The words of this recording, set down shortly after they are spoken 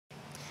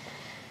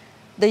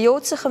De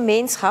Joodse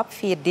gemeenschap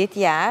viert dit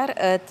jaar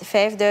het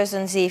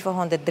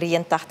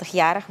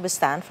 5783-jarig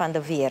bestaan van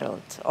de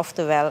wereld,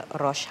 oftewel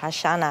Rosj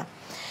Hasjana.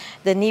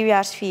 De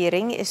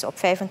nieuwjaarsviering is op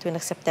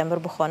 25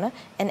 september begonnen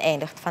en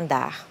eindigt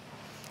vandaag.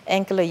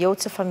 Enkele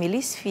Joodse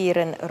families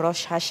vieren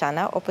Rosj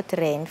Hasjana op het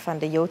terrein van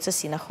de Joodse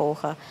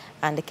synagoge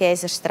aan de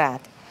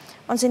Keizerstraat.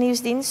 Onze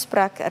nieuwsdienst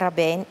sprak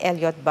rabbijn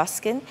Elliot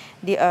Baskin,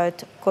 die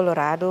uit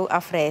Colorado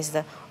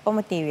afreisde om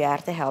het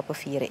nieuwjaar te helpen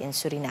vieren in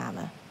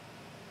Suriname.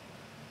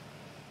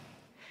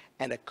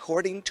 And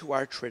according to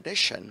our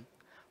tradition,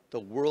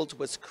 the world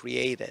was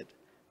created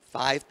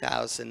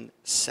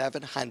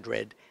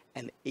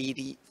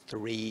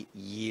 5,783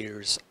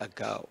 years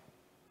ago.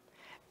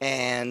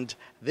 And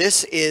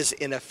this is,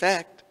 in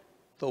effect,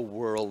 the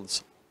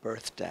world's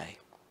birthday.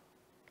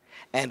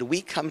 And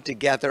we come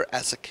together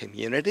as a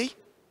community,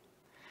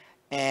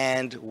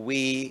 and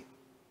we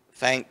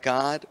thank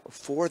God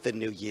for the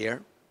new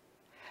year,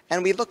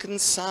 and we look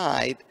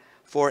inside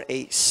for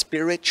a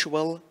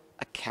spiritual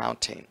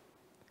accounting,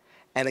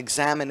 an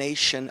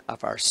examination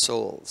of our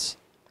souls,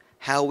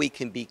 how we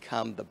can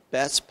become the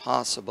best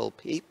possible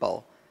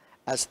people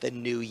as the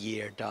new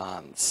year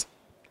dawns.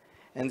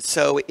 And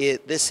so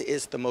this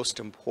is the most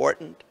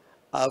important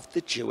of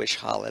the Jewish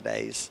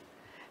holidays,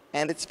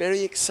 and it's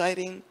very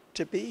exciting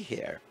to be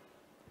here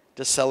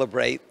to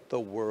celebrate the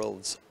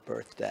world's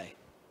birthday.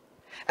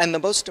 And the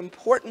most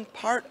important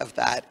part of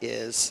that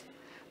is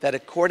that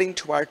according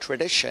to our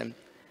tradition,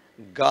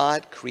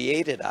 God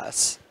created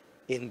us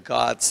in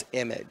God's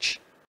image.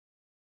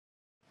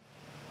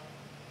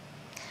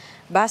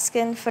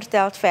 Baskin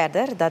vertelt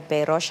verder dat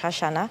bij Rosj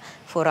Hasjana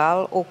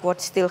vooral ook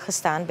wordt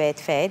stilgestaan bij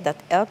het feit dat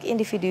elk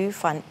individu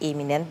van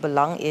eminent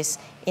belang is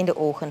in de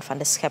ogen van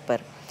de Schepper.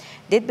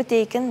 Dit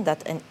betekent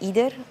dat een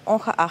ieder,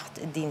 ongeacht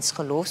diens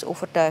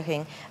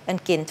geloofsovertuiging,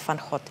 een kind van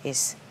God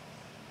is.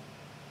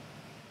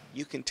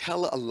 You can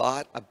tell a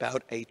lot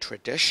about a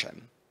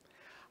tradition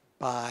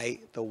by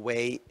the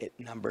way it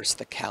numbers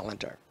the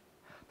calendar.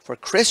 For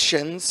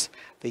Christians,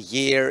 the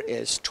year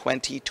is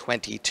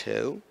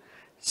 2022.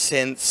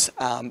 Since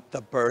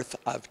the birth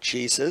of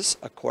Jesus,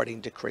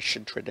 according to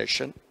Christian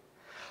tradition.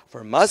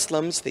 For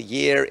Muslims, the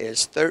year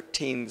is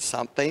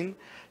 13-something,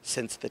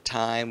 since the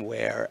time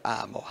where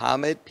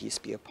Muhammad, peace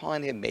be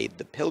upon him, made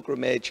the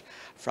pilgrimage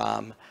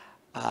from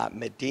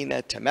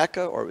Medina to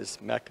Mecca, or it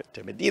was Mecca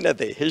to Medina,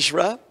 the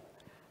Hijra.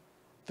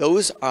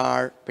 Those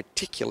are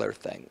particular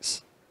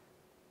things.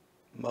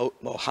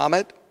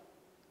 Muhammad,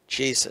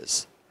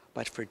 Jesus.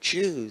 But for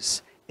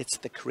Jews, it's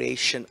the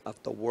creation of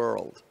the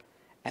world.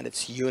 And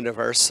it's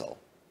universal.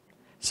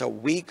 So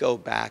we go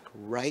back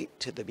right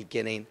to the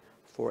beginning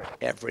for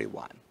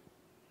everyone.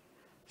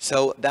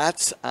 So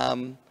that's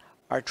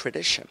our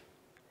tradition.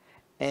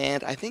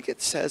 And I think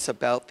it says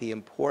about the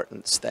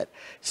importance that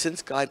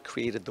since God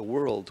created the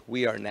world,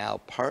 we are now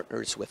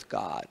partners with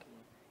God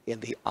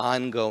in the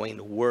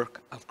ongoing work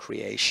of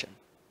creation.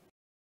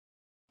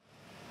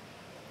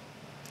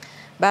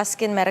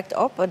 Baskin merkt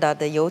op dat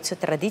de Joodse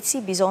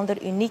traditie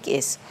bijzonder uniek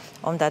is,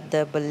 omdat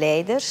de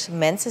belijders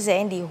mensen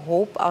zijn die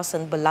hoop als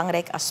een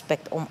belangrijk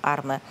aspect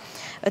omarmen.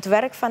 Het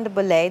werk van de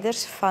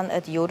belijders van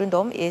het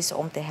Jodendom is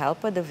om te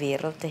helpen de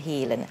wereld te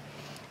helen.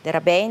 De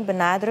rabbijn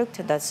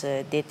benadrukt dat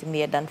ze dit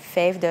meer dan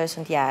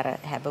 5000 jaren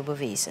hebben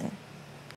bewezen.